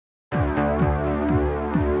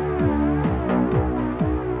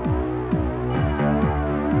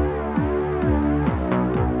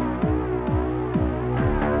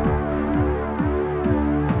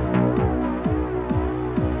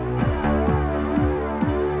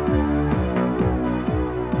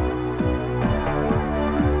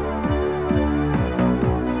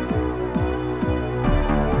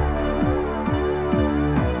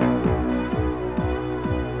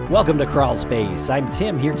Welcome to Crawl Space. I'm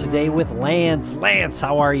Tim here today with Lance. Lance,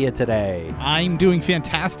 how are you today? I'm doing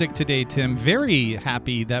fantastic today, Tim. Very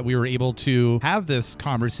happy that we were able to have this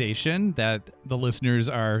conversation that the listeners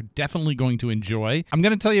are definitely going to enjoy. I'm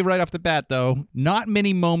going to tell you right off the bat, though, not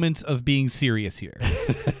many moments of being serious here.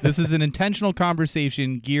 This is an intentional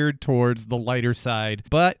conversation geared towards the lighter side.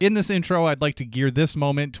 But in this intro, I'd like to gear this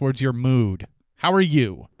moment towards your mood. How are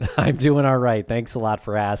you? I'm doing all right. Thanks a lot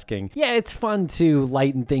for asking. Yeah, it's fun to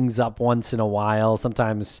lighten things up once in a while.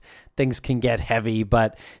 Sometimes things can get heavy,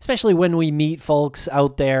 but especially when we meet folks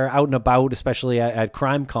out there, out and about, especially at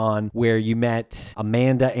CrimeCon, where you met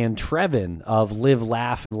Amanda and Trevin of Live,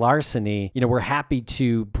 Laugh, Larceny, we're happy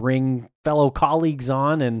to bring fellow colleagues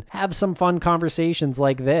on and have some fun conversations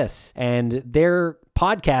like this. And their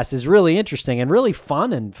podcast is really interesting and really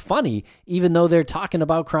fun and funny, even though they're talking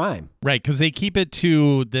about crime. Right, because they keep it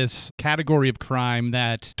to this category of crime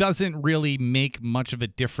that doesn't really make much of a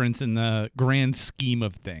difference in the grand scheme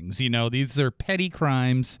of things. These are petty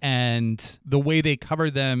crimes, and the way they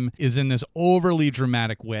cover them is in this overly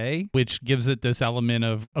dramatic way, which gives it this element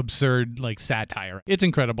of absurd, satire. It's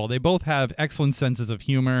incredible. They both have excellent senses of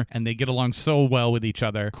humor, and they get along so well with each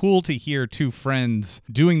other. Cool to hear two friends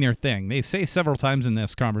doing their thing. They say several times in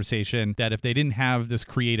this conversation that if they didn't have this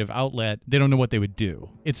creative outlet, they don't know what they would do.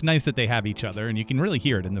 It's nice that they have each other, and you can really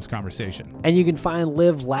hear it in this conversation. And you can find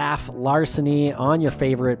Live, Laugh, Larceny on your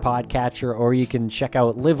favorite podcatcher, or you can check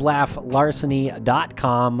out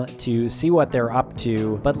livelaughlarceny.com to see what they're up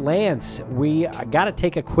to. But Lance, we got to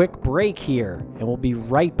take a quick break here, and we'll be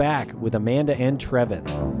right back with Amanda and Trevin.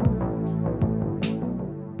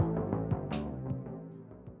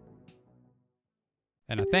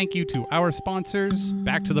 And a thank you to our sponsors.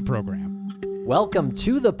 Back to the program. Welcome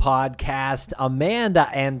to the podcast, Amanda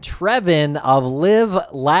and Trevin of Live,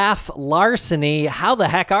 Laugh, Larceny. How the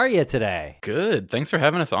heck are you today? Good. Thanks for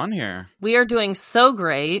having us on here. We are doing so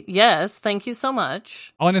great. Yes, thank you so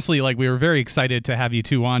much. Honestly, we were very excited to have you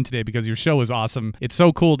two on today because your show is awesome. It's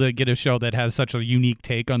so cool to get a show that has such a unique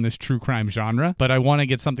take on this true crime genre. But I want to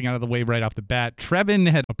get something out of the way right off the bat. Trevin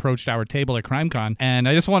had approached our table at CrimeCon, and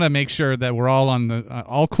I just want to make sure that we're all on the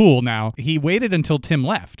all cool now. He waited until Tim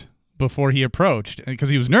left before he approached because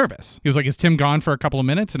he was nervous. He was like, is Tim gone for a couple of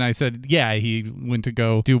minutes? And I said, yeah, he went to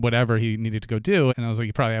go do whatever he needed to go do. And I was like,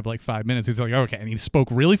 you probably have 5 minutes. He's like, okay. And he spoke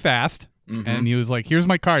really fast. Mm-hmm. And he was like, here's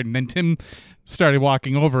my card. And then Tim started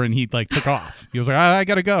walking over and he took off. He was like, I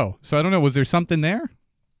gotta go. So I don't know, was there something there?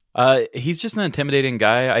 He's just an intimidating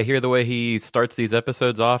guy. I hear the way he starts these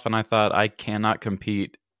episodes off, and I thought, I cannot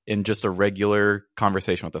compete in just a regular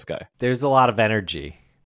conversation with this guy. There's a lot of energy.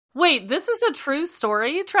 Wait, this is a true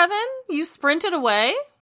story, Trevin? You sprinted away?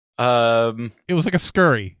 It was like a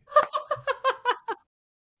scurry.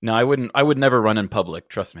 No, I would never run in public,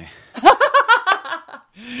 trust me.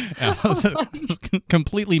 Yeah, it was a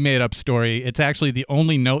completely made up story. It's actually the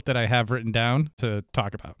only note that I have written down to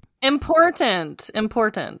talk about. Important.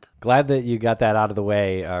 Glad that you got that out of the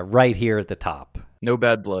way right here at the top. No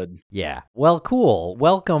bad blood. Yeah. Well, cool.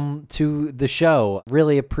 Welcome to the show.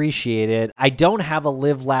 Really appreciate it. I don't have a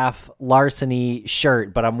Live, Laugh, Larceny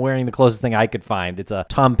shirt, but I'm wearing the closest thing I could find. It's a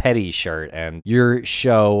Tom Petty shirt, and your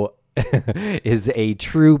show is a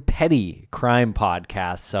true petty crime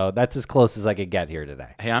podcast, so that's as close as I could get here today.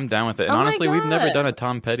 Hey, I'm down with it. And honestly, we've never done a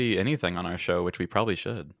Tom Petty anything on our show, which we probably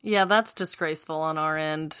should. Yeah, that's disgraceful on our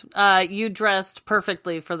end. You dressed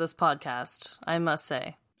perfectly for this podcast, I must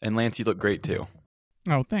say. And Lance, you look great too.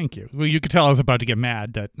 Oh, thank you. Well, you could tell I was about to get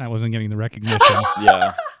mad that I wasn't getting the recognition.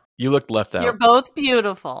 Yeah. You looked left out. You're both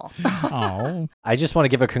beautiful. Oh. I just want to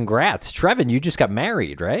give a congrats. Trevin, you just got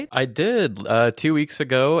married, right? I did 2 weeks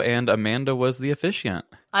ago, and Amanda was the officiant.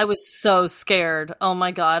 I was so scared. Oh my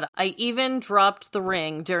God. I even dropped the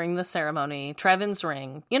ring during the ceremony, Trevin's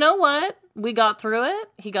ring. You know what? We got through it.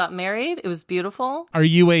 He got married. It was beautiful. Are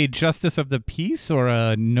you a justice of the peace or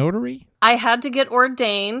a notary? I had to get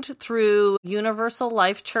ordained through Universal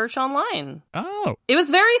Life Church Online. Oh. It was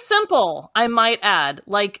very simple, I might add.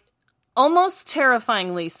 Almost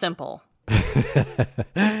terrifyingly simple.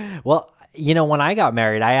 Well, when I got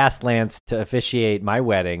married, I asked Lance to officiate my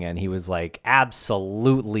wedding, and he was like,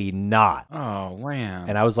 absolutely not. Oh, Lance.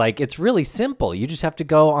 And I was like, it's really simple. You just have to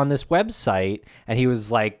go on this website. And he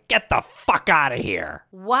was like, get the fuck out of here.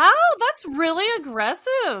 Wow, that's really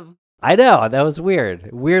aggressive. I know. That was weird.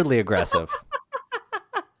 Weirdly aggressive.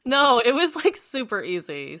 No, it was like super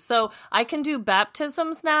easy. So I can do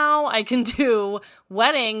baptisms now, I can do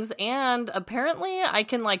weddings, and apparently I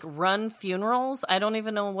can like run funerals. I don't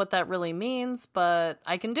even know what that really means, but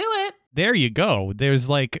I can do it. There you go. There's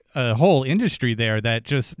like a whole industry there that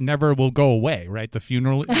just never will go away, right? The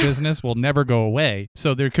funeral business will never go away.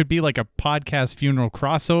 So there could be like a podcast funeral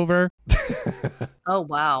crossover. Oh,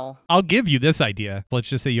 wow. I'll give you this idea. Let's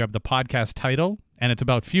just say you have the podcast title and it's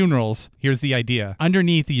about funerals. Here's the idea.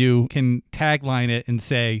 Underneath you can tagline it and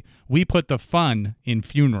say, "We put the fun in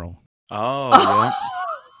funeral." Oh, yeah.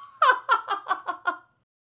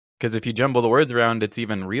 Because if you jumble the words around, it's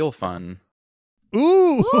even real fun.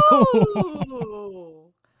 Ooh!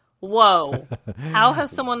 Ooh. Whoa. How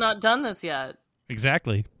has someone not done this yet?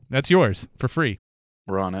 Exactly. That's yours for free.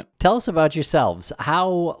 We're on it. Tell us about yourselves.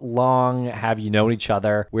 How long have you known each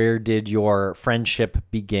other? Where did your friendship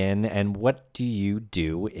begin? And what do you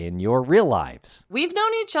do in your real lives? We've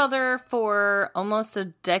known each other for almost a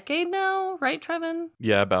decade now, right, Trevin?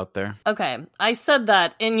 Yeah, about there. Okay, I said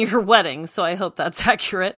that in your wedding, so I hope that's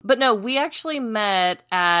accurate. But no, we actually met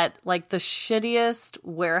at like the shittiest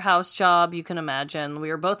warehouse job you can imagine. We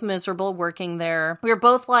were both miserable working there. We were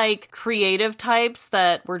both like creative types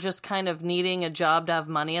that were just kind of needing a job to have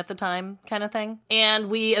money at the time kind of thing. And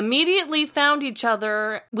we immediately found each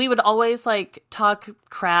other. We would always like talk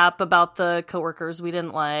crap about the coworkers we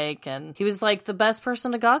didn't like, and he was like the best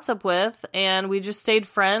person to gossip with, and we just stayed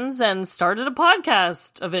friends and started a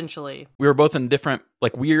podcast eventually. We were both in different,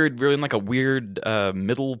 like weird, really in like a weird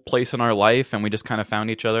middle place in our life, and we just kind of found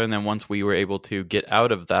each other. And then once we were able to get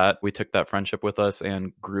out of that, we took that friendship with us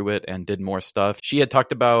and grew it and did more stuff. She had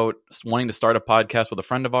talked about wanting to start a podcast with a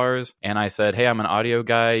friend of ours, and I said, hey, I'm an audio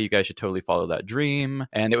guy. You guys should totally follow that dream.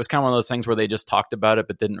 And it was kind of one of those things where they just talked about it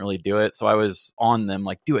but didn't really do it. So I was on them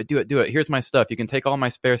like, do it. Here's my stuff. You can take all my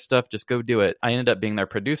spare stuff. Just go do it. I ended up being their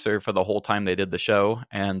producer for the whole time they did the show,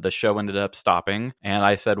 and the show ended up stopping. And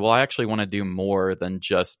I said, well, I actually want to do more than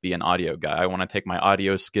just be an audio guy. I want to take my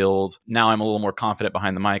audio skills. Now I'm a little more confident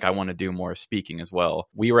behind the mic. I want to do more speaking as well.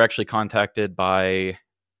 We were actually contacted by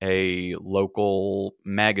a local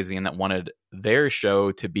magazine that wanted their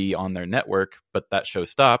show to be on their network, but that show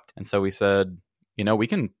stopped. And so we said, you know, we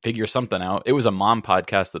can figure something out. It was a mom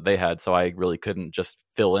podcast that they had, so I really couldn't just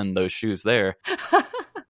fill in those shoes there.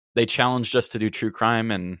 They challenged us to do true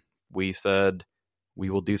crime, and we said, we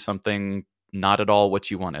will do something not at all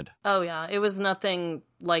what you wanted. Oh, yeah. It was nothing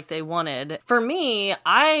like they wanted. For me,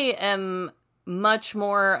 I am much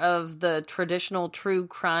more of the traditional true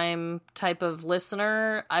crime type of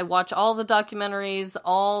listener. I watch all the documentaries,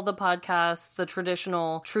 all the podcasts, the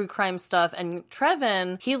traditional true crime stuff. And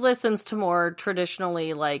Trevin, he listens to more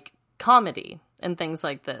traditionally like comedy and things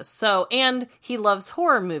like this. So, and he loves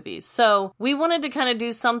horror movies. So we wanted to kind of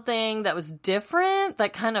do something that was different,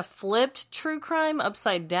 that kind of flipped true crime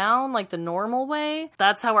upside down, like the normal way.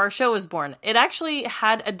 That's how our show was born. It actually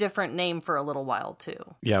had a different name for a little while too.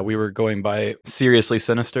 Yeah, we were going by Seriously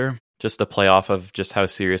Sinister, just to play off of just how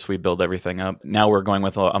serious we build everything up. Now we're going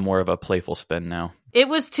with a more of a playful spin now. It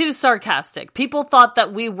was too sarcastic. People thought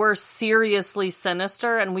that we were seriously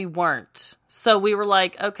sinister, and we weren't. So we were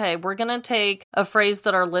like, okay, we're going to take a phrase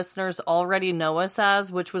that our listeners already know us as,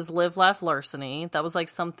 which was live, laugh, larceny. That was like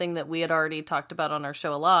something that we had already talked about on our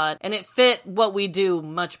show a lot, and it fit what we do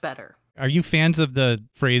much better. Are you fans of the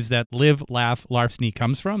phrase that live, laugh, larceny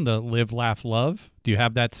comes from? The live, laugh, love? Do you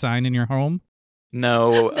have that sign in your home?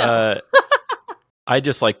 No. I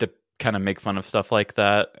just like to kind of make fun of stuff like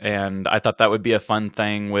that, and I thought that would be a fun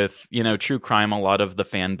thing with, you know, true crime. A lot of the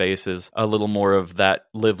fan base is a little more of that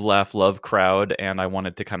live, laugh, love crowd, and I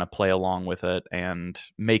wanted to kind of play along with it and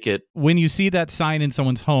make it. When you see that sign in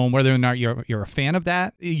someone's home, whether or not you're a fan of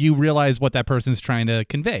that, you realize what that person's trying to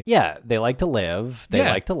convey. Yeah, they like to live, they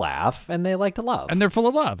like to laugh, and they like to love. And they're full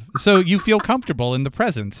of love. So you feel comfortable in the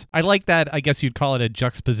presence. I like that. I guess you'd call it a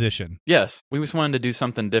juxtaposition. Yes, we just wanted to do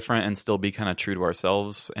something different and still be kind of true to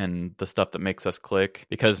ourselves and the stuff that makes us click,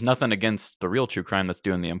 because nothing against the real true crime that's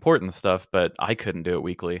doing the important stuff, but I couldn't do it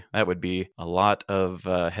weekly. That would be a lot of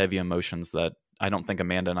heavy emotions that I don't think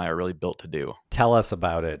Amanda and I are really built to do. Tell us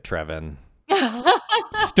about it, Trevin.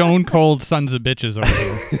 Stone cold sons of bitches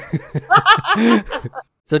over here.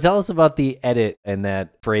 So tell us about the edit and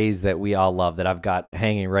that phrase that we all love that I've got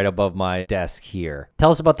hanging right above my desk here. Tell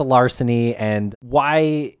us about the larceny, and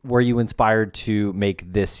why were you inspired to make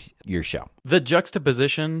this your show? The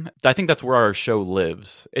juxtaposition, I think that's where our show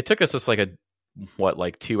lives. It took us just like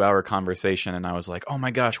like 2-hour conversation, and I was like, oh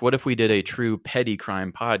my gosh, what if we did a true petty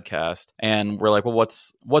crime podcast? And we're like, well,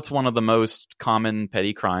 what's one of the most common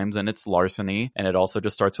petty crimes? And it's larceny, and it also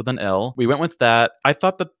just starts with an L. We went with that. I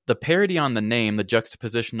thought that the parody on the name, the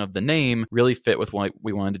juxtaposition of the name, really fit with what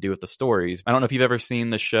we wanted to do with the stories. I don't know if you've ever seen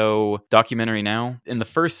the show Documentary Now. In the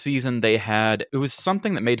first season, it was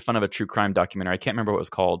something that made fun of a true crime documentary. I can't remember what it was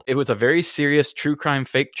called. It was a very serious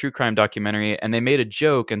fake true crime documentary, and they made a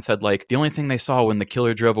joke and said, like, the only thing they saw when the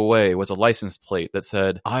killer drove away was a license plate that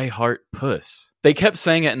said, "I heart puss." They kept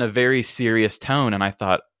saying it in a very serious tone, and I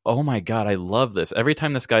thought, oh my God, I love this. Every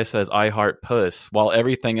time this guy says, "I heart puss," while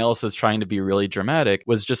everything else is trying to be really dramatic,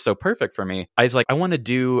 was just so perfect for me. I was like, I want to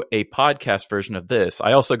do a podcast version of this.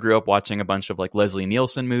 I also grew up watching a bunch of like Leslie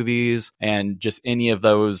Nielsen movies and just any of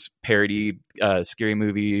those parody, scary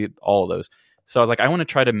movie, all of those. So I was like, I want to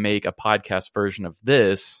try to make a podcast version of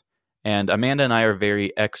this. And Amanda and I are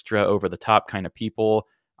very extra over the top kind of people.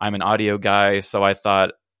 I'm an audio guy. So I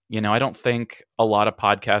thought, I don't think a lot of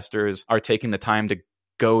podcasters are taking the time to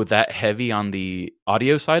go that heavy on the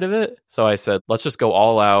audio side of it. So I said, let's just go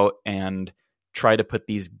all out and try to put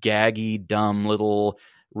these gaggy, dumb little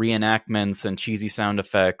reenactments and cheesy sound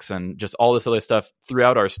effects and just all this other stuff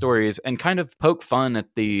throughout our stories and kind of poke fun at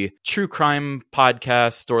the true crime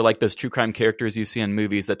podcast or like those true crime characters you see in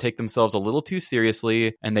movies that take themselves a little too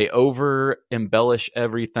seriously and they over embellish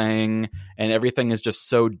everything and everything is just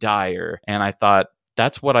so dire. And I thought,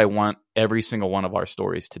 that's what I want every single one of our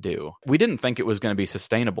stories to do. We didn't think it was going to be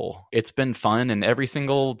sustainable. It's been fun, and every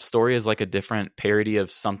single story is like a different parody of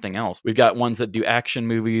something else. We've got ones that do action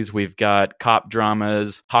movies. We've got cop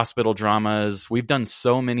dramas, hospital dramas. We've done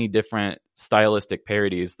so many different stylistic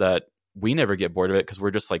parodies that we never get bored of it because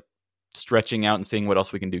we're just like stretching out and seeing what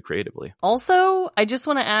else we can do creatively. Also, I just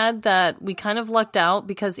want to add that we kind of lucked out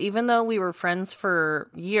because even though we were friends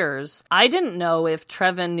for years, I didn't know if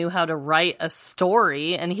Trevin knew how to write a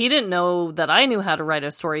story, and he didn't know that I knew how to write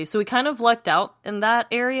a story. So we kind of lucked out in that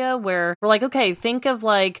area where we're like, okay, think of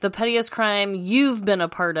like the pettiest crime you've been a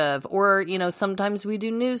part of, or, sometimes we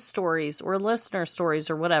do news stories or listener stories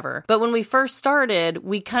or whatever. But when we first started,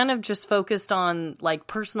 we kind of just focused on like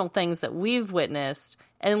personal things that we've witnessed,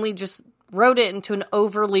 and we just wrote it into an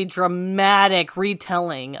overly dramatic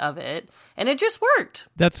retelling of it, and it just worked.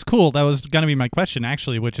 That's cool. That was going to be my question,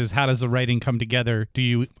 actually, which is how does the writing come together? Do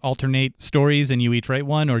you alternate stories and you each write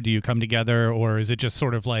one, or do you come together, or is it just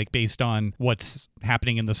sort of like based on what's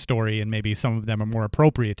happening in the story and maybe some of them are more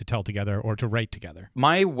appropriate to tell together or to write together?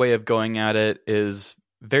 My way of going at it is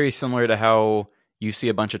very similar to how you see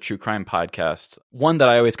a bunch of true crime podcasts. One that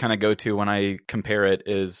I always kind of go to when I compare it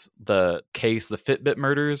is the Fitbit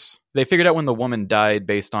murders. They figured out when the woman died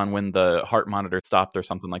based on when the heart monitor stopped or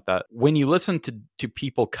something like that. When you listen to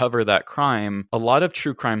people cover that crime, a lot of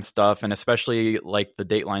true crime stuff, and especially like the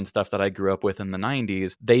Dateline stuff that I grew up with in the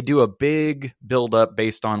 90s, they do a big build up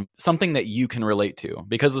based on something that you can relate to,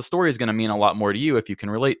 because the story is going to mean a lot more to you if you can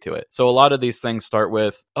relate to it. So a lot of these things start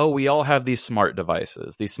with, oh, we all have these smart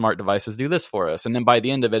devices. These smart devices do this for us. And then by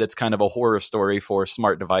the end of it, it's kind of a horror story for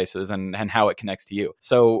smart devices and how it connects to you.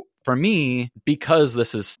 So for me, because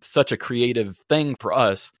this is such a creative thing for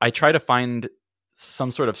us, I try to find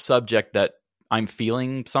some sort of subject that I'm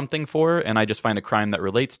feeling something for, and I just find a crime that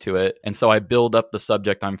relates to it. And so I build up the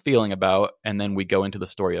subject I'm feeling about, and then we go into the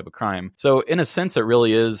story of a crime. So in a sense, it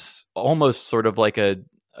really is almost sort of like a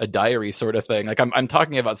diary sort of thing. Like I'm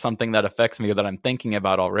talking about something that affects me or that I'm thinking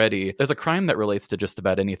about already. There's a crime that relates to just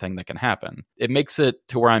about anything that can happen. It makes it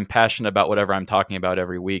to where I'm passionate about whatever I'm talking about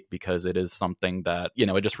every week because it is something that,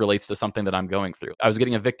 it just relates to something that I'm going through. I was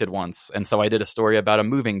getting evicted once, and so I did a story about a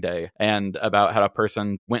moving day and about how a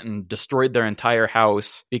person went and destroyed their entire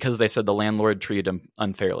house because they said the landlord treated them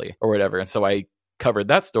unfairly or whatever. And so I covered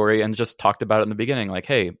that story and just talked about it in the beginning. Like,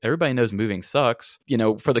 hey, everybody knows moving sucks.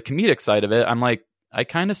 For the comedic side of it, I'm like, I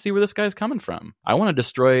kind of see where this guy's coming from. I want to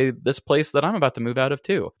destroy this place that I'm about to move out of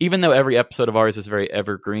too. Even though every episode of ours is very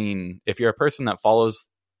evergreen, if you're a person that follows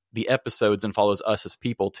the episodes and follows us as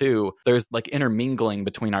people too, there's like intermingling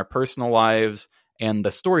between our personal lives and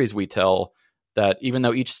the stories we tell, that even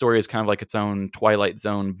though each story is kind of like its own Twilight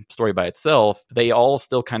Zone story by itself, they all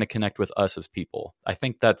still kind of connect with us as people. I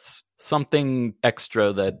think that's something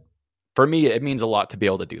extra that for me, it means a lot to be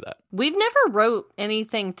able to do that. We've never wrote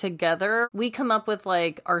anything together. We come up with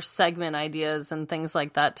like our segment ideas and things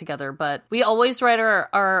like that together, but we always write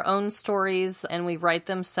our own stories and we write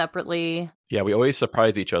them separately. Yeah, we always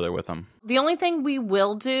surprise each other with them. The only thing we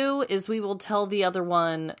will do is we will tell the other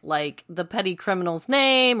one like the petty criminal's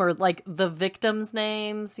name or like the victim's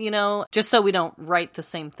names, you know, just so we don't write the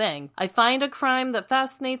same thing. I find a crime that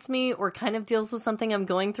fascinates me or kind of deals with something I'm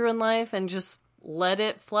going through in life and just let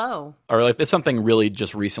it flow. Or if something really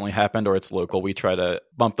just recently happened or it's local, we try to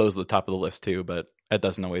bump those to the top of the list too, but it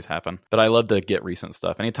doesn't always happen. But I love to get recent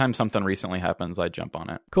stuff. Anytime something recently happens, I jump on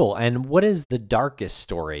it. Cool. And what is the darkest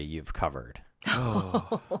story you've covered?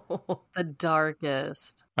 Oh, the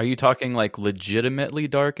darkest. Are you talking like legitimately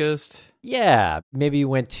darkest? Yeah, maybe you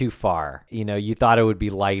went too far. You know, you thought it would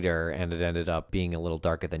be lighter and it ended up being a little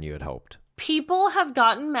darker than you had hoped. People have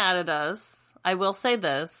gotten mad at us. I will say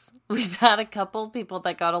this. We've had a couple people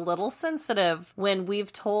that got a little sensitive when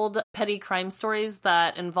we've told petty crime stories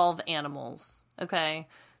that involve animals. Okay.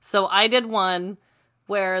 So I did one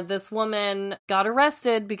where this woman got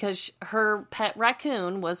arrested because her pet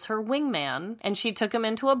raccoon was her wingman, and she took him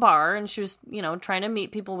into a bar, and she was, you know, trying to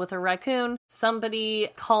meet people with her raccoon. Somebody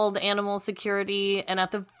called animal security, and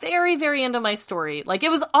at the very, very end of my story, like,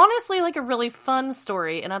 it was honestly like a really fun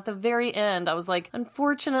story, and at the very end, I was like,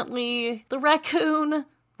 unfortunately, the raccoon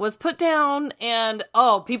was put down, and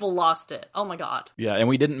people lost it. Oh my God. Yeah, and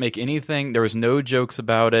we didn't make anything. There was no jokes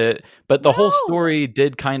about it. But the whole story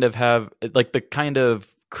did kind of have, like, the kind of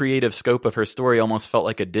creative scope of her story almost felt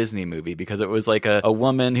like a Disney movie, because it was like a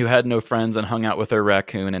woman who had no friends and hung out with her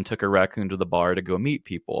raccoon and took her raccoon to the bar to go meet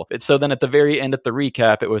people. So then at the very end, at the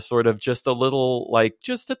recap, it was sort of just a little, like,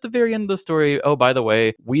 just at the very end of the story, oh, by the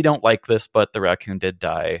way, we don't like this, but the raccoon did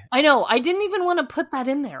die. I know. I didn't even want to put that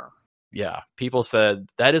in there. Yeah, people said,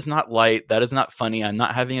 that is not light, that is not funny, I'm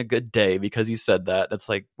not having a good day because you said that. It's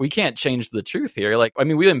like, we can't change the truth here. Like, I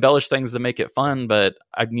mean, we embellish things to make it fun, but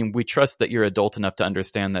I mean, we trust that you're adult enough to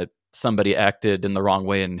understand that somebody acted in the wrong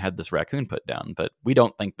way and had this raccoon put down, but we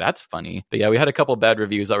don't think that's funny. But yeah, we had a couple bad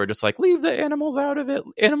reviews that were just like, leave the animals out of it.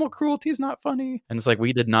 Animal cruelty is not funny. And it's like,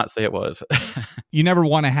 we did not say it was. You never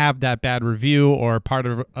want to have that bad review or part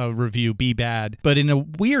of a review be bad. But in a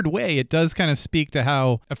weird way, it does kind of speak to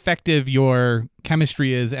how effective your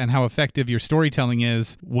chemistry is and how effective your storytelling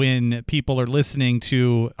is when people are listening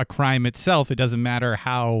to a crime itself. It doesn't matter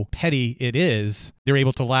how petty it is. They're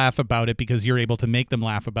able to laugh about it because you're able to make them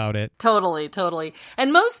laugh about it. Totally, totally.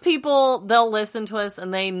 And most people, they'll listen to us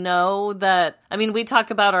and they know that, I mean, we talk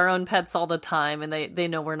about our own pets all the time and they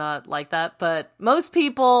know we're not like that, but most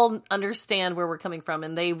people understand where we're coming from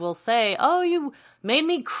and they will say, oh, you made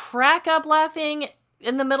me crack up laughing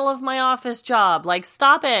in the middle of my office job. Like,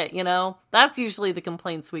 stop it, you know? That's usually the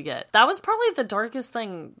complaints we get. That was probably the darkest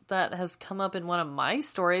thing that has come up in one of my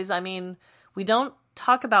stories. I mean, we don't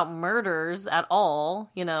talk about murders at all,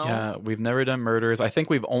 you know? Yeah, we've never done murders. I think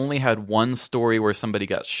we've only had one story where somebody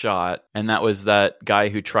got shot, and that was that guy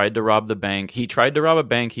who tried to rob the bank. He tried to rob a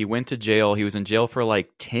bank. He went to jail. He was in jail for like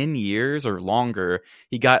 10 years or longer.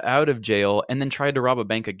 He got out of jail and then tried to rob a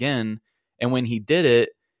bank again. And when he did it,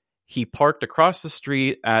 he parked across the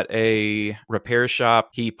street at a repair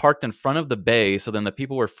shop. He parked in front of the bay, so then the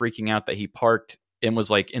people were freaking out that he parked and was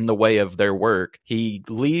like in the way of their work. He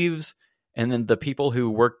leaves, and then the people who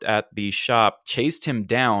worked at the shop chased him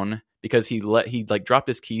down because he like dropped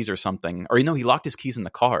his keys or something. Or, you know, he locked his keys in the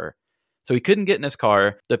car. So he couldn't get in his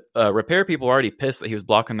car. The repair people were already pissed that he was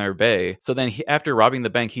blocking their bay. So then after robbing the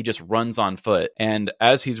bank, he just runs on foot. And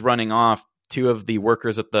as he's running off, two of the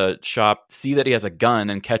workers at the shop see that he has a gun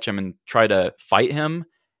and catch him and try to fight him.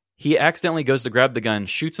 He accidentally goes to grab the gun,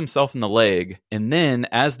 shoots himself in the leg, and then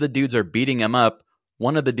as the dudes are beating him up,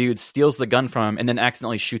 one of the dudes steals the gun from him and then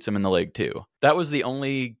accidentally shoots him in the leg too. That was the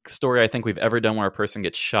only story I think we've ever done where a person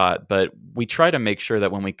gets shot, but we try to make sure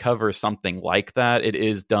that when we cover something like that, it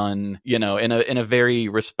is done, you know, in a very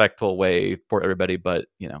respectful way for everybody, but,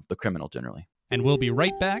 you know, the criminal generally. And we'll be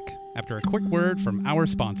right back after a quick word from our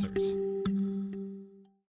sponsors.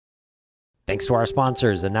 Thanks to our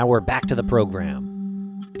sponsors, and now we're back to the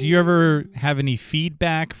program. Do you ever have any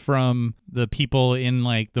feedback from the people in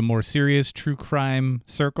like the more serious true crime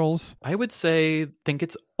circles? I would think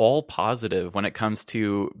it's all positive when it comes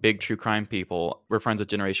to big true crime people. We're friends with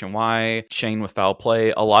Generation Y, Shane with Foul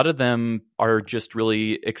Play. A lot of them are just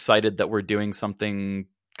really excited that we're doing something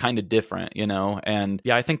kind of different, you know? And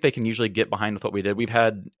yeah, I think they can usually get behind with what we did. We've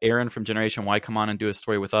had Aaron from Generation Y come on and do a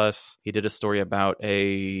story with us. He did a story about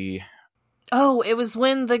Oh, it was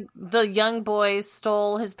when the young boy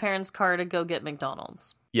stole his parents' car to go get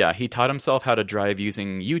McDonald's. Yeah, he taught himself how to drive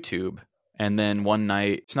using YouTube. and then one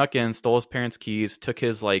night snuck in, stole his parents' keys, took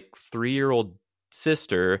his like 3-year-old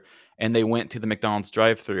sister, and they went to the McDonald's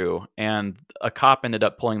drive-thru, and a cop ended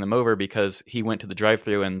up pulling them over because he went to the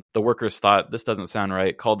drive-thru, and the workers thought, this doesn't sound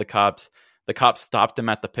right, called the cops. The cops stopped him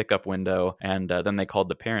at the pickup window, and then they called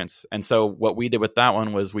the parents. And so what we did with that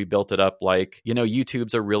one was we built it up like,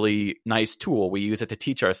 YouTube's a really nice tool. We use it to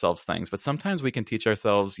teach ourselves things, but sometimes we can teach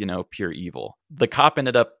ourselves, pure evil. The cop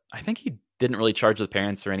ended up, I think he didn't really charge the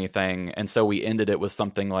parents or anything. And so we ended it with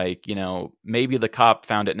something like, maybe the cop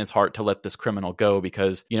found it in his heart to let this criminal go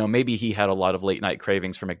because, maybe he had a lot of late night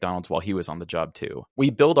cravings for McDonald's while he was on the job too. We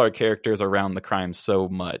build our characters around the crime so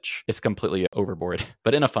much. It's completely overboard,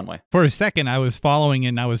 but in a fun way. For a second, I was following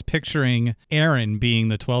and I was picturing Aaron being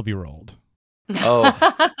the 12-year-old.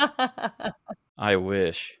 Oh, I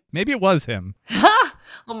wish. Maybe it was him.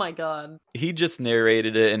 Oh my God. He just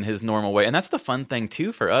narrated it in his normal way. And that's the fun thing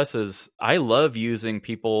too for us is I love using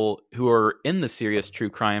people who are in the serious true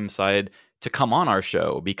crime side to come on our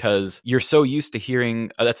show because you're so used to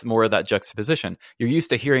hearing, that's more of that juxtaposition. You're used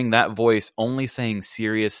to hearing that voice only saying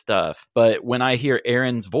serious stuff. But when I hear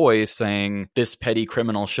Aaron's voice saying this petty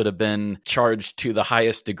criminal should have been charged to the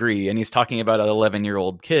highest degree, and he's talking about an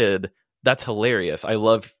 11-year-old kid, that's hilarious. I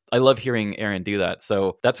love hearing Aaron do that.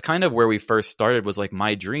 So that's kind of where we first started was like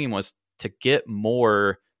my dream was to get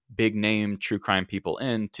more big name true crime people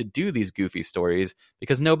in to do these goofy stories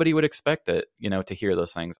because nobody would expect it, to hear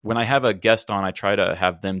those things. When I have a guest on, I try to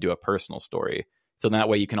have them do a personal story. So that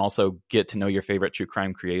way you can also get to know your favorite true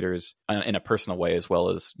crime creators in a personal way, as well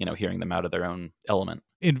as, hearing them out of their own element.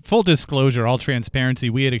 In full disclosure, all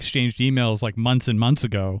transparency, we had exchanged emails like months and months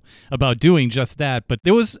ago about doing just that. But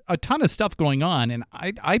there was a ton of stuff going on, and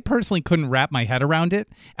I personally couldn't wrap my head around it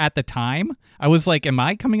at the time. I was like, am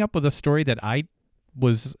I coming up with a story that I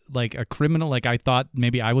was like a criminal? Like I thought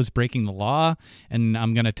maybe I was breaking the law and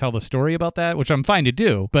I'm going to tell the story about that, which I'm fine to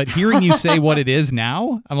do. But hearing you say what it is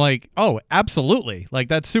now, I'm like, oh, absolutely. Like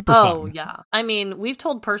that's super fun. Oh, yeah. I mean, we've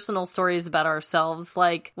told personal stories about ourselves.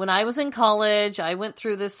 Like when I was in college, I went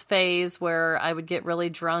through this phase where I would get really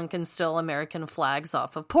drunk and steal American flags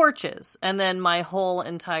off of porches. And then my whole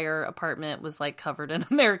entire apartment was like covered in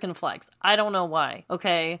American flags. I don't know why.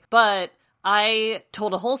 Okay. But I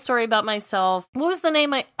told a whole story about myself. What was the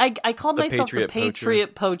name? I called myself the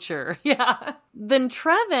Patriot Poacher. Yeah. Then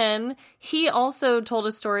Trevin, he also told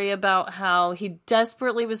a story about how he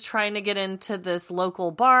desperately was trying to get into this local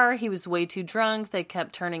bar. He was way too drunk. They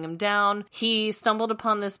kept turning him down. He stumbled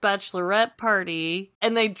upon this bachelorette party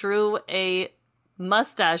and they drew a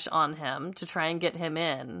mustache on him to try and get him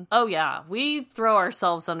in. Oh yeah, we throw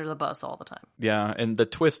ourselves under the bus all the time. Yeah, and the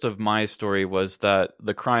twist of my story was that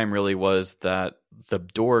the crime really was that the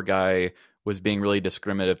door guy was being really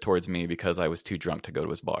discriminative towards me because I was too drunk to go to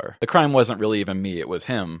his bar. The crime wasn't really even me, it was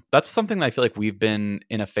him. That's something that I feel like we've been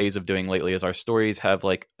in a phase of doing lately is our stories have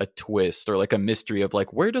like a twist or like a mystery of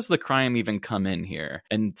like, where does the crime even come in here?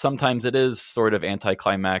 And sometimes it is sort of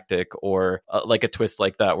anticlimactic or like a twist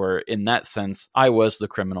like that where in that sense, I was the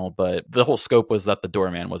criminal, but the whole scope was that the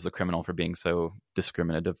doorman was the criminal for being so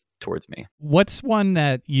discriminative towards me. What's one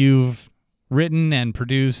that you've written and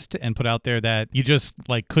produced and put out there that you just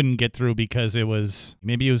like couldn't get through because it was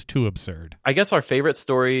too absurd? I guess our favorite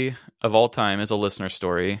story of all time is a listener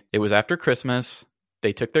story. It was after Christmas.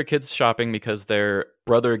 They took their kids shopping because their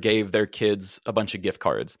brother gave their kids a bunch of gift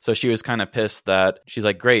cards. So she was kind of pissed that she's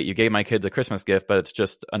like, great, you gave my kids a Christmas gift, but it's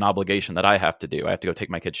just an obligation that I have to do. I have to go take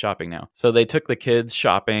my kids shopping now. So they took the kids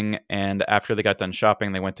shopping, and after they got done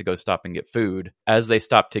shopping, they went to go stop and get food. As they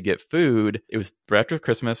stopped to get food, it was right after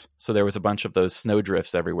Christmas, so there was a bunch of those snow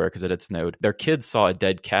drifts everywhere because it had snowed. Their kids saw a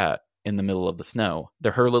dead cat in the middle of the snow.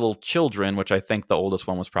 They're her little children, which I think the oldest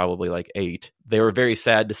one was probably like 8. They were very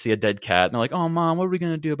sad to see a dead cat. And they're like, oh, Mom, what are we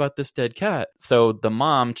going to do about this dead cat? So the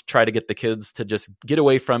mom, to try to get the kids to just get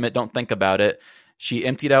away from it, don't think about it, she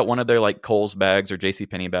emptied out one of their like Kohl's bags or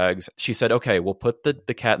JCPenney bags. She said, okay, we'll put the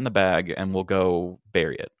cat in the bag and we'll go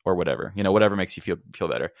bury it or whatever, whatever makes you feel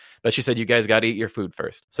better. But she said, you guys got to eat your food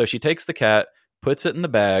first. So she takes the cat, puts it in the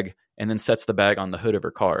bag, and then sets the bag on the hood of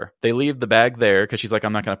her car. They leave the bag there because she's like,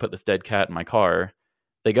 I'm not going to put this dead cat in my car.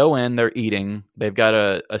 They go in, they're eating. They've got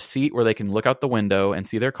a seat where they can look out the window and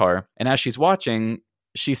see their car. And as she's watching,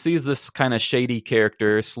 she sees this kind of shady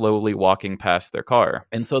character slowly walking past their car.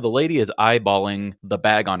 And so the lady is eyeballing the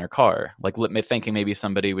bag on her car, like thinking maybe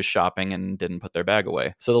somebody was shopping and didn't put their bag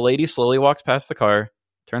away. So the lady slowly walks past the car,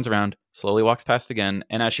 turns around, slowly walks past again.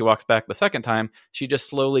 And as she walks back the second time, she just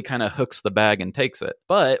slowly kind of hooks the bag and takes it.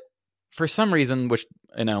 But for some reason, which,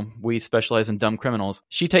 we specialize in dumb criminals,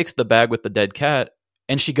 she takes the bag with the dead cat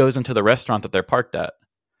and she goes into the restaurant that they're parked at.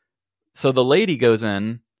 So the lady goes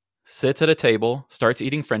in, sits at a table, starts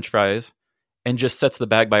eating French fries, and just sets the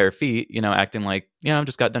bag by her feet, acting like, yeah, I've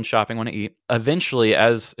just got done shopping, want to eat. Eventually,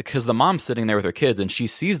 because the mom's sitting there with her kids and she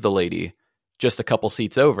sees the lady just a couple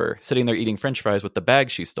seats over, sitting there eating French fries with the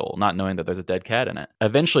bag she stole, not knowing that there's a dead cat in it.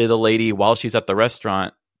 Eventually, the lady, while she's at the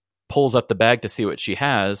restaurant, pulls up the bag to see what she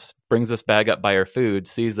has, brings this bag up by her food,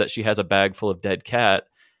 sees that she has a bag full of dead cat,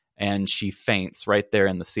 and she faints right there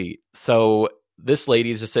in the seat. So this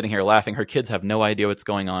lady's just sitting here laughing. Her kids have no idea what's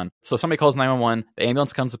going on. So somebody calls 911. The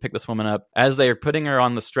ambulance comes to pick this woman up. As they are putting her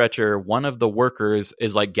on the stretcher, one of the workers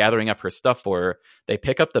is like gathering up her stuff for her. They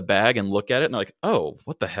pick up the bag and look at it and they're like, oh,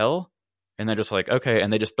 what the hell? And they're just like, okay.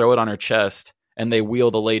 And they just throw it on her chest and they wheel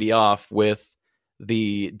the lady off with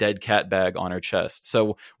the dead cat bag on her chest.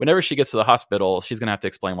 So whenever she gets to the hospital, she's going to have to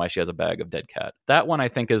explain why she has a bag of dead cat. That one I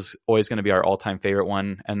think is always going to be our all-time favorite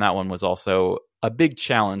one. And that one was also a big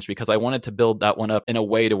challenge because I wanted to build that one up in a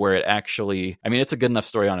way to where it actually, I mean, it's a good enough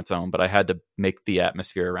story on its own, but I had to make the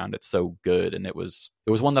atmosphere around it so good. And it was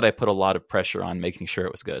one that I put a lot of pressure on making sure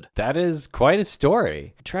it was good. That is quite a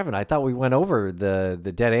story. Trevin, I thought we went over the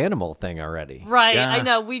dead animal thing already. Right, Yeah. I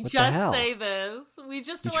know. We What the just hell? say this. We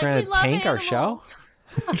just You are like, trying we to love tank our show? animals.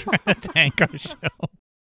 Trying to tank our show.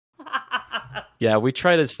 Yeah, we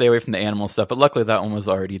try to stay away from the animal stuff, but luckily that one was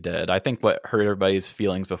already dead. I think what hurt everybody's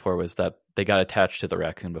feelings before was that they got attached to the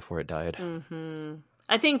raccoon before it died. Mm-hmm.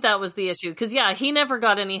 I think that was the issue. Because, yeah, he never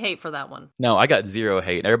got any hate for that one. No, I got zero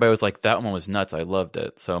hate. Everybody was like, that one was nuts. I loved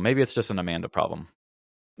it. So maybe it's just an Amanda problem.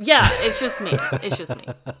 Yeah, it's just me. It's just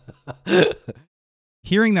me.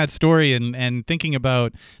 Hearing that story and thinking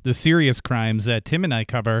about the serious crimes that Tim and I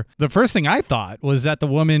cover, the first thing I thought was that the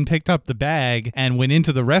woman picked up the bag and went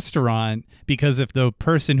into the restaurant because if the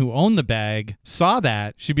person who owned the bag saw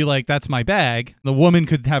that, she'd be like, that's my bag. The woman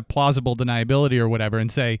could have plausible deniability or whatever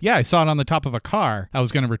and say, yeah, I saw it on the top of a car. I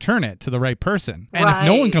was going to return it to the right person. And if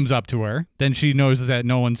no one Right. comes up to her, then she knows that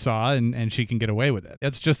no one saw and she can get away with it.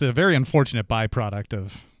 It's just a very unfortunate byproduct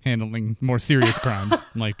of handling more serious crimes,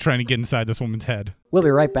 like trying to get inside this woman's head. We'll be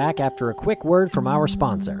right back after a quick word from our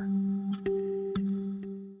sponsor.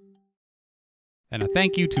 And a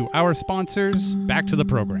thank you to our sponsors. Back to the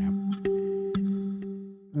program.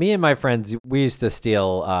 Me and my friends, we used to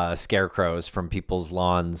steal scarecrows from people's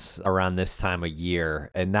lawns around this time of year.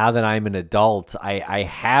 And now that I'm an adult, I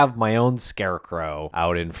have my own scarecrow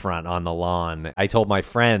out in front on the lawn. I told my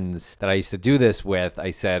friends that I used to do this with,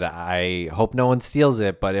 I said, I hope no one steals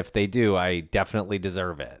it, but if they do, I definitely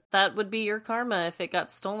deserve it. That would be your karma if it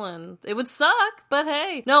got stolen. It would suck, but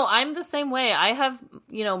hey. No, I'm the same way. I have,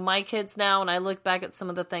 my kids now, and I look back at some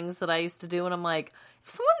of the things that I used to do, and I'm like, if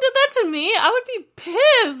someone did that to me, I would be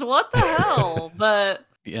pissed. What the hell? But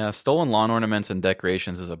Yeah, stolen lawn ornaments and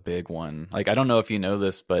decorations is a big one. Like, I don't know if you know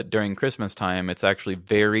this, but during Christmas time, it's actually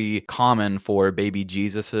very common for baby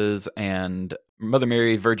Jesuses and Mother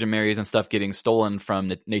Mary, Virgin Marys and stuff getting stolen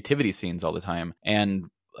from nativity scenes all the time. And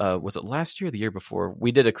was it last year or the year before?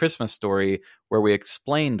 We did a Christmas story where we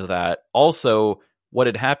explained that. Also, what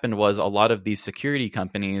had happened was a lot of these security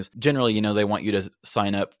companies, generally, they want you to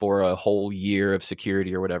sign up for a whole year of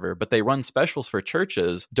security or whatever, but they run specials for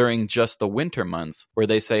churches during just the winter months where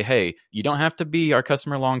they say, hey, you don't have to be our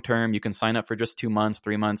customer long-term. You can sign up for just 2 months,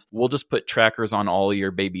 3 months. We'll just put trackers on all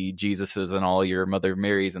your baby Jesuses and all your Mother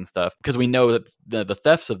Marys and stuff because we know that the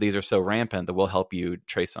thefts of these are so rampant that we'll help you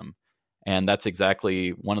trace them. And that's exactly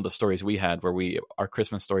one of the stories we had where our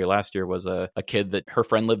Christmas story last year was a kid that her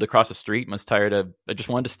friend lived across the street and was tired of, just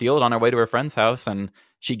wanted to steal it on her way to her friend's house. And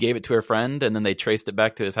she gave it to her friend and then they traced it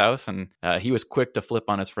back to his house. And he was quick to flip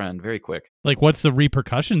on his friend, very quick. Like, what's the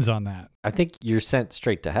repercussions on that? I think you're sent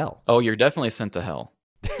straight to hell. Oh, you're definitely sent to hell.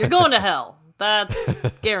 you're going to hell. That's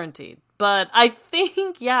guaranteed. But I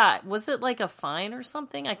think, was it like a fine or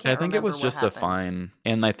something? I can't remember. I think it was what just happened. a fine.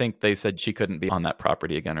 And I think they said she couldn't be on that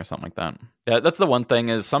property again or something like that. Yeah, that's the one thing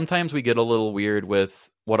is sometimes we get a little weird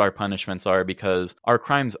with what our punishments are because our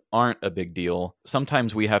crimes aren't a big deal.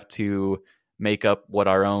 Sometimes we have to make up what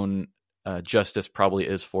our own justice probably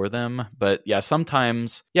is for them. But yeah,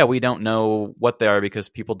 sometimes, we don't know what they are because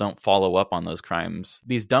people don't follow up on those crimes.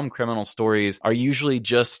 These dumb criminal stories are usually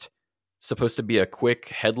just supposed to be a quick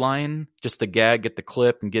headline, just the gag, get the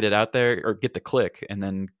clip and get it out there, or get the click and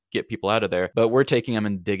then get people out of there. But we're taking them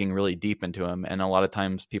and digging really deep into them. And a lot of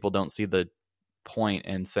times people don't see the point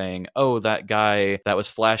in saying, oh, that guy that was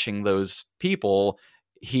flashing those people,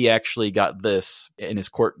 he actually got this in his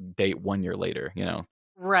court date 1 year later,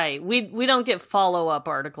 Right. We don't get follow-up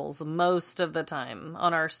articles most of the time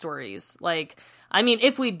on our stories. Like, I mean,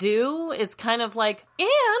 if we do, it's kind of like, and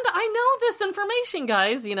I know this information,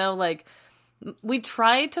 guys, We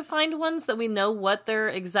try to find ones that we know what their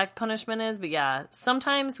exact punishment is, but yeah,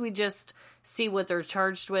 sometimes we just see what they're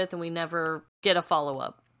charged with and we never get a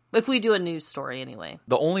follow-up. If we do a news story, anyway.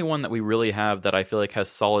 The only one that we really have that I feel like has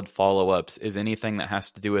solid follow-ups is anything that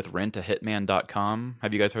has to do with rentahitman.com.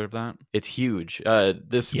 Have you guys heard of that? It's huge.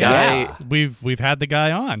 This guy... We've had the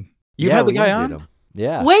guy on. You've had the guy on? Him.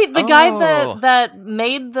 Yeah. Wait, the guy that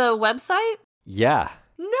made the website? Yeah.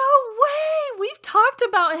 No way! We've talked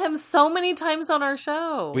about him so many times on our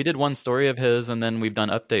show. We did one story of his, and then we've done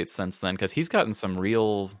updates since then, because he's gotten some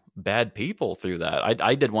real bad people through that.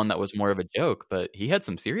 I did one that was more of a joke, but he had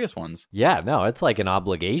some serious ones. Yeah, no, it's like an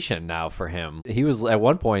obligation now for him. He was at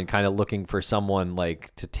one point kind of looking for someone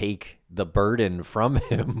like to take the burden from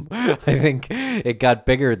him. I think it got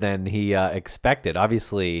bigger than he expected.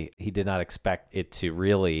 Obviously, he did not expect it to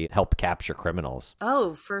really help capture criminals.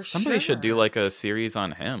 Oh, for sure. Somebody should do like a series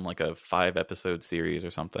on him, like a 5-episode series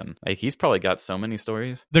or something. Like, he's probably got so many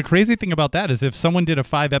stories. The crazy thing about that is if someone did a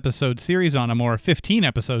 5-episode series on him or a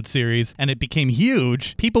 15-episode series and it became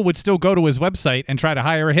huge, people would still go to his website and try to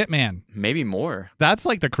hire a hitman. Maybe more. That's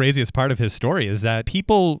like the craziest part of his story is that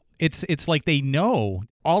people, it's like they know,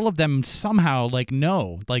 all of them somehow like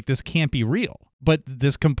know, like this can't be real. But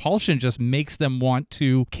this compulsion just makes them want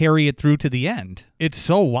to carry it through to the end. It's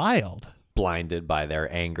so wild. Blinded by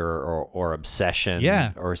their anger or obsession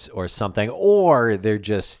or something, or they're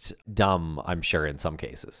just dumb, I'm sure, in some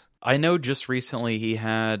cases. I know just recently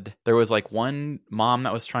there was like one mom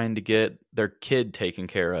that was trying to get their kid taken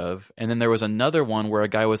care of. And then there was another one where a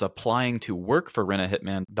guy was applying to work for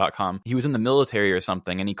rentahitman.com. He was in the military or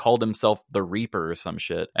something, and he called himself the Reaper or some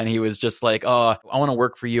shit. And he was just like, oh, I want to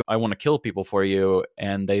work for you. I want to kill people for you.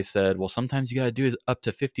 And they said, well, sometimes you got to do up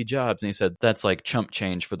to 50 jobs. And he said, that's like chump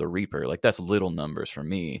change for the Reaper. Like, that's little numbers for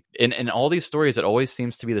me. And all these stories, it always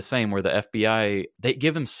seems to be the same, where the FBI, they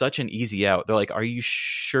give him such an easy out. They're like, are you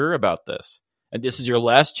sure about this? And this is your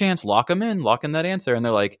last chance. Lock in that answer. And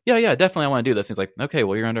they're like, yeah, definitely, I want to do this. And he's like, okay,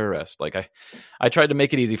 well, you're under arrest. Like, I tried to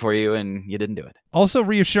make it easy for you and you didn't do it. Also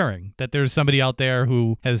reassuring that there's somebody out there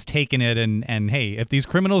who has taken it and hey, if these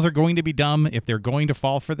criminals are going to be dumb, if they're going to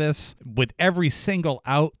fall for this, with every single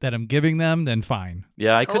out that I'm giving them, then fine.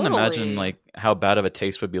 Yeah, I couldn't imagine like how bad of a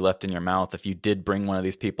taste would be left in your mouth if you did bring one of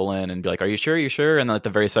these people in and be like, are you sure? And then at the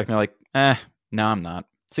very second, they're like, no, I'm not.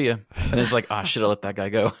 See ya. And it's like, oh, should have let that guy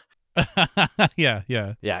go. Yeah.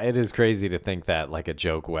 It is crazy to think that like a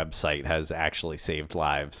joke website has actually saved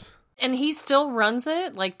lives. And he still runs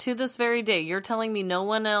it, like, to this very day. You're telling me no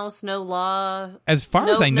one else, no law? As far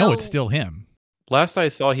as I know, it's still him. Last I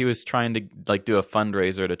saw, he was trying to like do a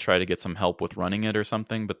fundraiser to try to get some help with running it or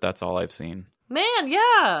something, but that's all I've seen. Man,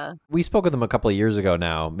 yeah. We spoke with him a couple of years ago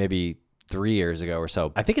now, maybe 3 years ago or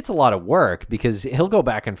so. I think it's a lot of work because he'll go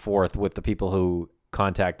back and forth with the people who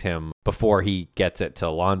contact him before he gets it to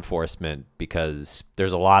law enforcement, because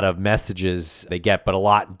there's a lot of messages they get, but a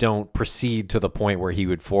lot don't proceed to the point where he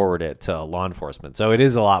would forward it to law enforcement. So it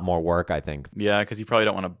is a lot more work, I think. Yeah, because you probably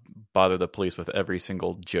don't want to bother the police with every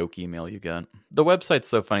single joke email you get. The website's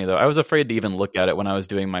so funny, though. I was afraid to even look at it when I was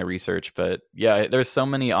doing my research, but yeah, there's so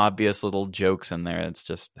many obvious little jokes in there. It's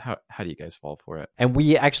just, how do you guys fall for it? And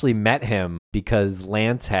we actually met him because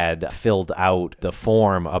Lance had filled out the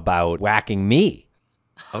form about whacking me.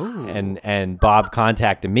 Oh. And Bob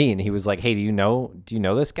contacted me and he was like, hey, do you know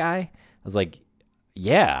this guy? I was like,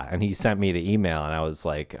 yeah. And he sent me the email and I was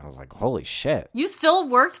like, holy shit. You still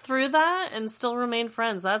worked through that and still remained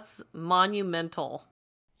friends. That's monumental.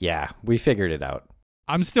 Yeah, we figured it out.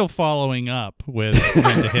 I'm still following up with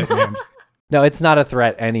Rent a Hitman. No, it's not a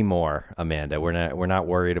threat anymore, Amanda. We're not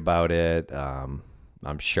worried about it.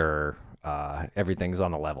 I'm sure everyth's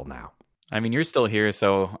on a level now. I mean, you're still here,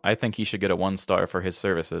 so I think he should get a 1-star for his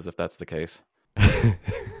services if that's the case.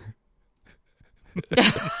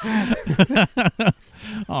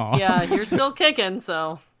 Yeah, you're still kicking,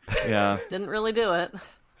 so yeah, didn't really do it.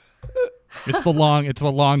 It's the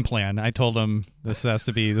long plan. I told him this has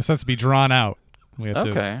to be drawn out. We have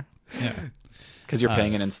okay. Yeah, because you're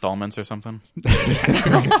paying in installments or something. It's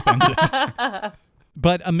very expensive.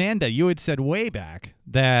 But Amanda, you had said way back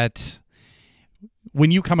that when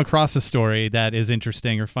you come across a story that is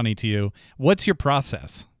interesting or funny to you, what's your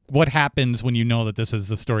process? What happens when you know that this is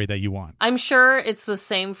the story that you want? I'm sure it's the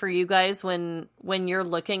same for you guys when you're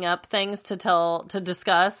looking up things to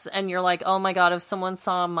discuss and you're like, oh my God, if someone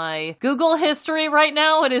saw my Google history right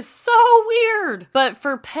now, it is so weird. But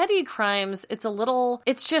for petty crimes, it's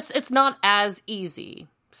not as easy.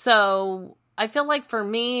 So I feel like for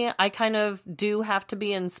me, I kind of do have to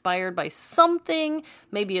be inspired by something.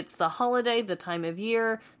 Maybe it's the holiday, the time of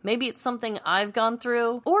year. Maybe it's something I've gone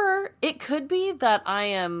through. Or it could be that I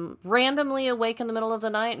am randomly awake in the middle of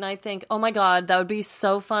the night and I think, oh my God, that would be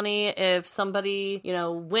so funny if somebody,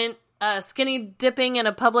 went skinny dipping in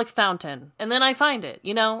a public fountain. And then I find it,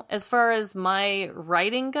 as far as my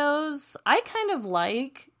writing goes, I kind of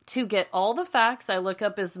like to get all the facts. I look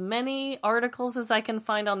up as many articles as I can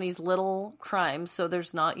find on these little crimes, so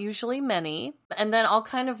there's not usually many. And then I'll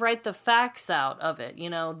kind of write the facts out of it.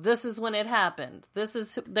 This is when it happened. This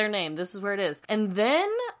is their name. This is where it is. And then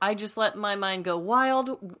I just let my mind go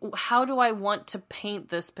wild. How do I want to paint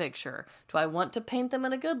this picture? Do I want to paint them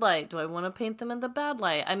in a good light? Do I want to paint them in the bad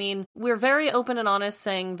light? I mean, we're very open and honest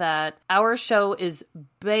saying that our show is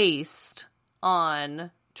based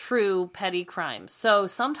on true petty crimes. So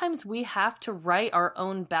sometimes we have to write our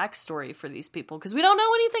own backstory for these people because we don't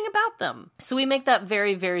know anything about them. So we make that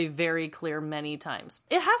very, very, very clear many times.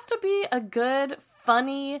 It has to be a good,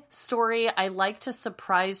 funny story. I like to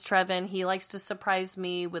surprise Trevin. He likes to surprise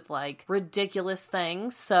me with ridiculous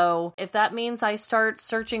things. So if that means I start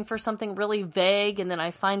searching for something really vague and then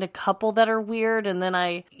I find a couple that are weird and then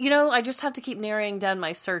I just have to keep narrowing down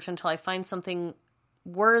my search until I find something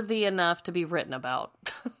worthy enough to be written about,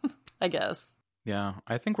 I guess. Yeah,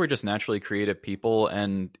 I think we're just naturally creative people,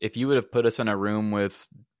 and if you would have put us in a room with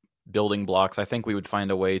building blocks, I think we would find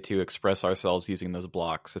a way to express ourselves using those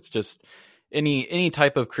blocks. It's just any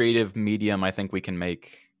type of creative medium I think we can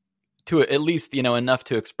make to at least, enough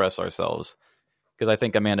to express ourselves. Because I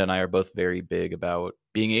think Amanda and I are both very big about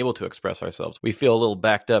being able to express ourselves. We feel a little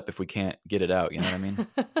backed up if we can't get it out, you know what I mean?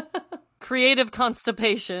 Creative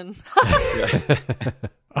constipation.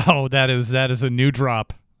 Oh, that is a new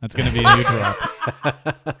drop. That's going to be a new drop.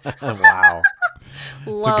 Wow.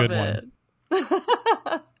 Love a good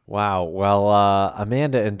it. Wow. Well,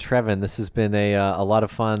 Amanda and Trevin, this has been a lot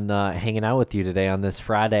of fun hanging out with you today on this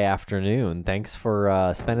Friday afternoon. Thanks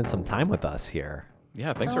for spending some time with us here.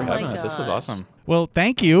 Yeah, thanks for having us. This was awesome. Well,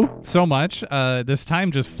 thank you so much. This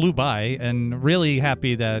time just flew by, and really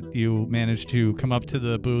happy that you managed to come up to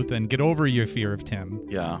the booth and get over your fear of Tim.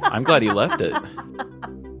 Yeah, I'm glad he left it.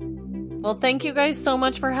 Well, thank you guys so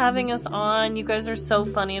much for having us on. You guys are so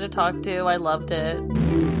funny to talk to. I loved it.